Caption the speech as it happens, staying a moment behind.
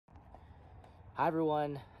Hi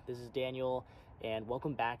everyone, this is Daniel and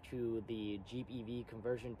welcome back to the Jeep EV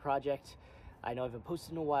conversion project. I know I've been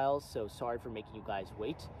posting in a while, so sorry for making you guys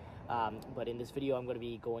wait. But in this video I'm going to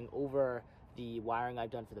be going over the wiring I've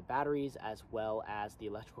done for the batteries as well as the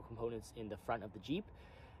electrical components in the front of the Jeep.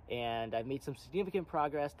 And I've made some significant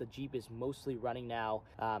progress. The Jeep is mostly running now,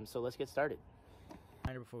 so let's get started.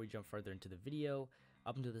 Before we jump further into the video,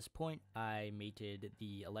 up until this point, I mated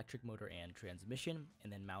the electric motor and transmission,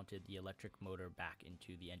 and then mounted the electric motor back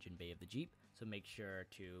into the engine bay of the Jeep, so make sure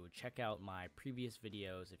to check out my previous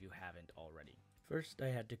videos if you haven't already. First, I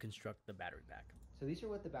had to construct the battery pack. So these are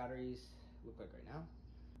what the batteries look like right now.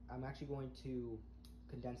 I'm actually going to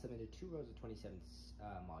condense them into 2 rows of 27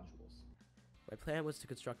 modules. My plan was to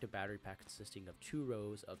construct a battery pack consisting of 2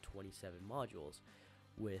 rows of 27 modules,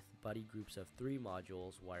 with buddy groups of 3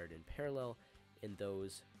 modules wired in parallel, and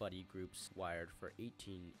those buddy groups wired for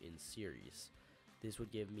 18 in series. This would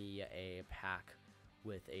give me a pack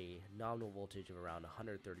with a nominal voltage of around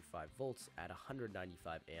 135 volts at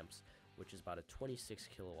 195 amps, which is about a 26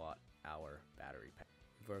 kilowatt hour battery pack.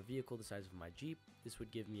 For a vehicle the size of my Jeep, this would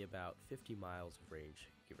give me about 50 miles of range,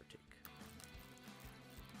 give or take.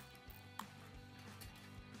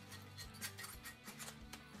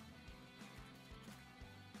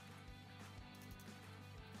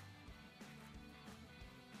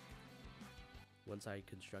 Once I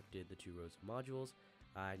constructed the 2 rows of modules,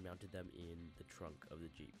 I mounted them in the trunk of the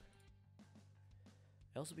Jeep.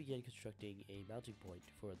 I also began constructing a mounting point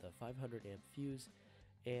for the 500 amp fuse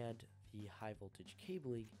and the high voltage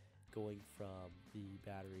cabling going from the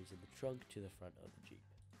batteries in the trunk to the front of the Jeep.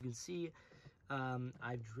 You can see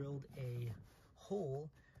I've drilled a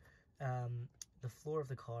hole, the floor of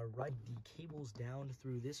the car, run the cables down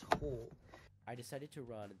through this hole. I decided to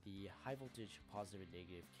run the high voltage positive and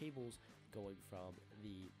negative cables going from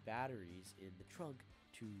the batteries in the trunk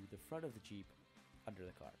to the front of the Jeep under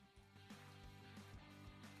the car.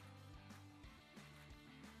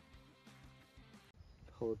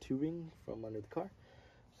 Pull a tubing from under the car,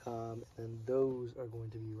 and those are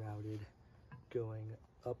going to be routed going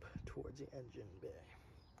up towards the engine bay.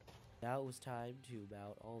 Now it was time to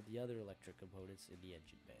mount all the other electric components in the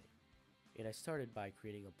engine bay. And I started by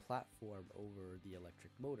creating a platform over the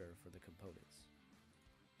electric motor for the components.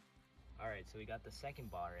 Alright, so we got the second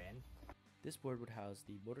bar in. This board would house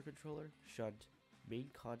the motor controller, shunt, main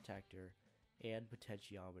contactor, and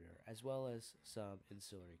potentiometer, as well as some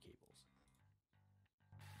ancillary cables.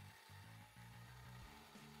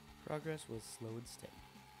 Progress was slow and steady.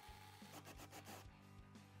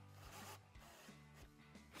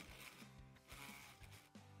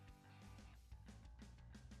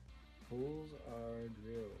 Holes are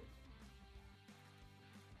drilled.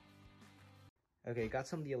 Okay, got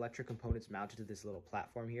some of the electric components mounted to this little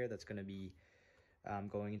platform here that's going to be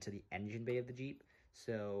going into the engine bay of the Jeep.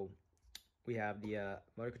 So we have the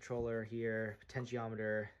motor controller here,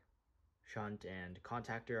 potentiometer, shunt, and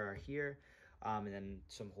contactor are here, and then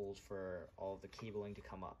some holes for all of the cabling to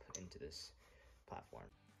come up into this platform.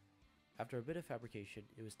 After a bit of fabrication,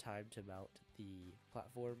 it was time to mount the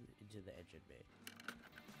platform into the engine bay.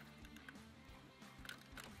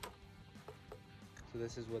 So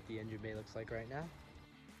this is what the engine bay looks like right now.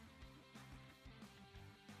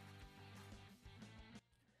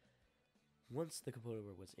 Once the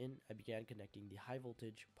component was in, I began connecting the high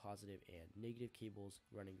voltage, positive, and negative cables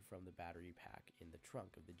running from the battery pack in the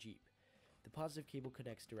trunk of the Jeep. The positive cable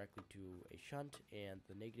connects directly to a shunt, and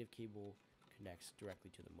the negative cable connects directly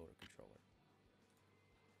to the motor controller.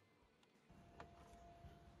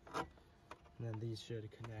 And then these should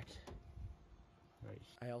connect right.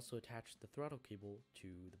 I also attached the throttle cable to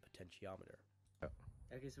the potentiometer.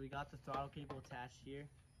 Okay, so we got the throttle cable attached here.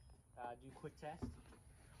 Do a quick test.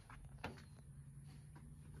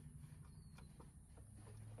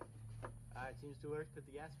 Alright, seems to work with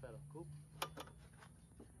the gas pedal. Cool.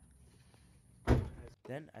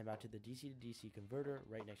 Then I mounted the DC to DC converter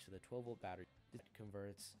right next to the 12-volt battery. It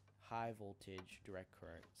converts high voltage direct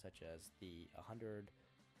current, such as the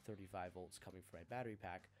 135 volts coming from my battery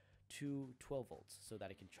pack, to 12 volts so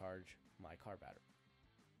that it can charge my car battery.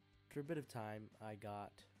 After a bit of time, I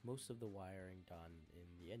got most of the wiring done in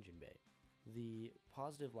the engine bay. The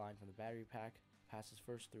positive line from the battery pack passes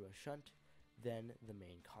first through a shunt, then the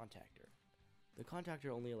main contactor. The contactor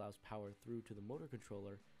only allows power through to the motor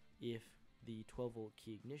controller if the 12-volt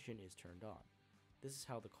key ignition is turned on. This is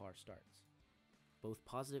how the car starts. Both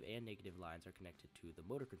positive and negative lines are connected to the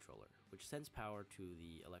motor controller, which sends power to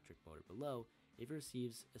the electric motor below if it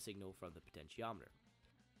receives a signal from the potentiometer.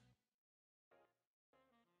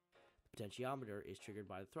 The potentiometer is triggered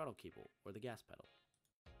by the throttle cable or the gas pedal.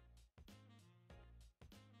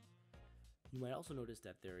 You might also notice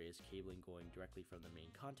that there is cabling going directly from the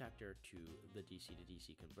main contactor to the DC to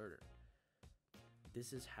DC converter.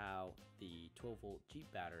 This is how the 12-volt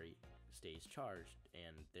Jeep battery stays charged,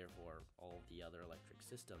 and therefore all of the other electric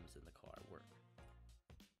systems in the car work.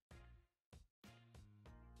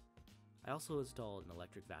 I also installed an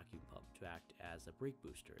electric vacuum pump to act as a brake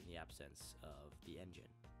booster in the absence of the engine.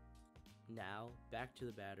 Now, back to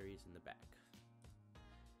the batteries in the back.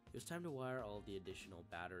 It was time to wire all the additional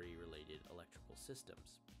battery-related electrical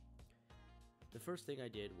systems. The first thing I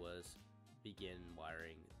did was begin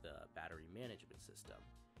wiring the battery management system.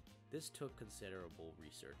 This took considerable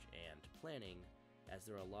research and planning, as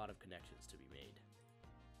there are a lot of connections to be made.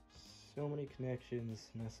 So many connections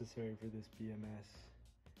necessary for this BMS.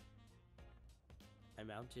 I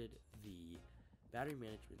mounted the battery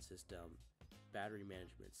management system, battery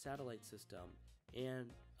management satellite system, and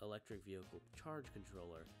electric vehicle charge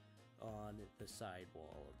controller on the side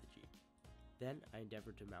wall of the Jeep. Then I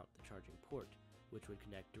endeavored to mount the charging port, which would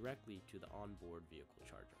connect directly to the onboard vehicle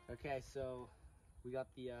charger. Okay, so we got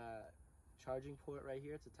the charging port right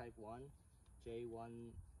here. It's a Type 1,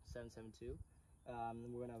 J1772.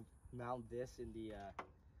 Then we're gonna mount this in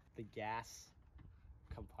the gas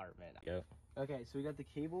compartment. Yep. Okay, so we got the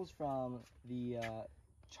cables from the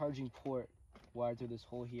charging port wired through this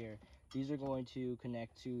hole here. These are going to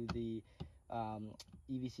connect to the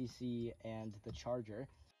EVCC and the charger.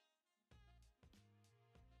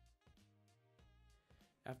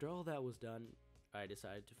 After all that was done, I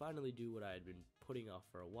decided to finally do what I had been putting off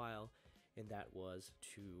for a while, and that was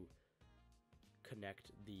to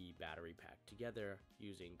connect the battery pack together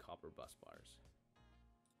using copper bus bars.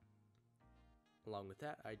 Along with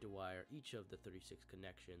that, I had to wire each of the 36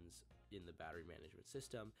 connections in the battery management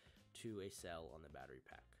system to a cell on the battery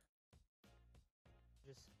pack.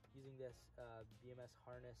 Just using this BMS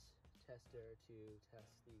harness tester to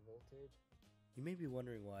test the voltage. You may be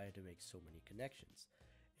wondering why I had to make so many connections,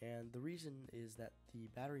 and the reason is that the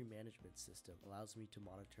battery management system allows me to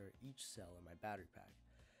monitor each cell in my battery pack.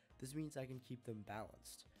 This means I can keep them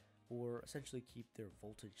balanced, or essentially keep their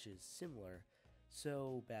voltages similar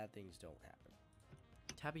so bad things don't happen.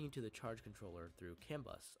 Tapping into the charge controller through CAN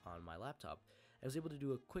bus on my laptop, I was able to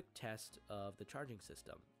do a quick test of the charging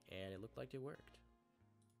system, and it looked like it worked.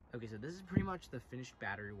 Okay, so this is pretty much the finished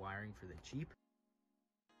battery wiring for the Jeep.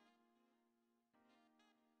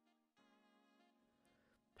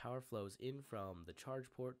 Power flows in from the charge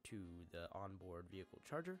port to the onboard vehicle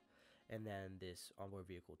charger, and then this onboard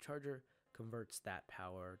vehicle charger converts that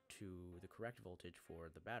power to the correct voltage for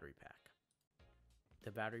the battery pack.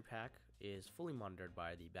 The battery pack is fully monitored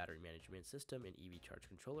by the battery management system and EV charge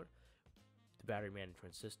controller. The battery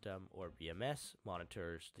management system, or BMS,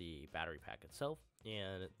 monitors the battery pack itself,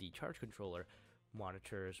 and the charge controller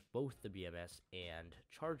monitors both the BMS and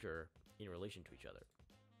charger in relation to each other.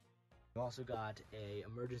 We've also got a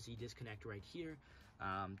emergency disconnect right here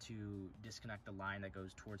to disconnect the line that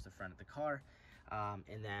goes towards the front of the car,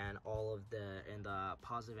 and then the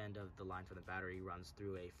positive end of the line for the battery runs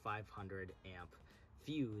through a 500 amp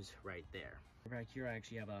fuse right there. Back here I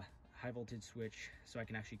actually have a high voltage switch, so I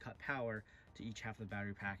can actually cut power to each half of the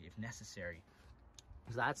battery pack if necessary.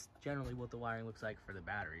 So that's generally what the wiring looks like for the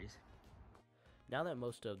batteries. Now that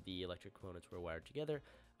most of the electric components were wired together,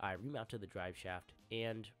 I remounted the drive shaft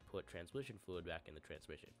and put transmission fluid back in the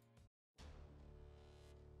transmission.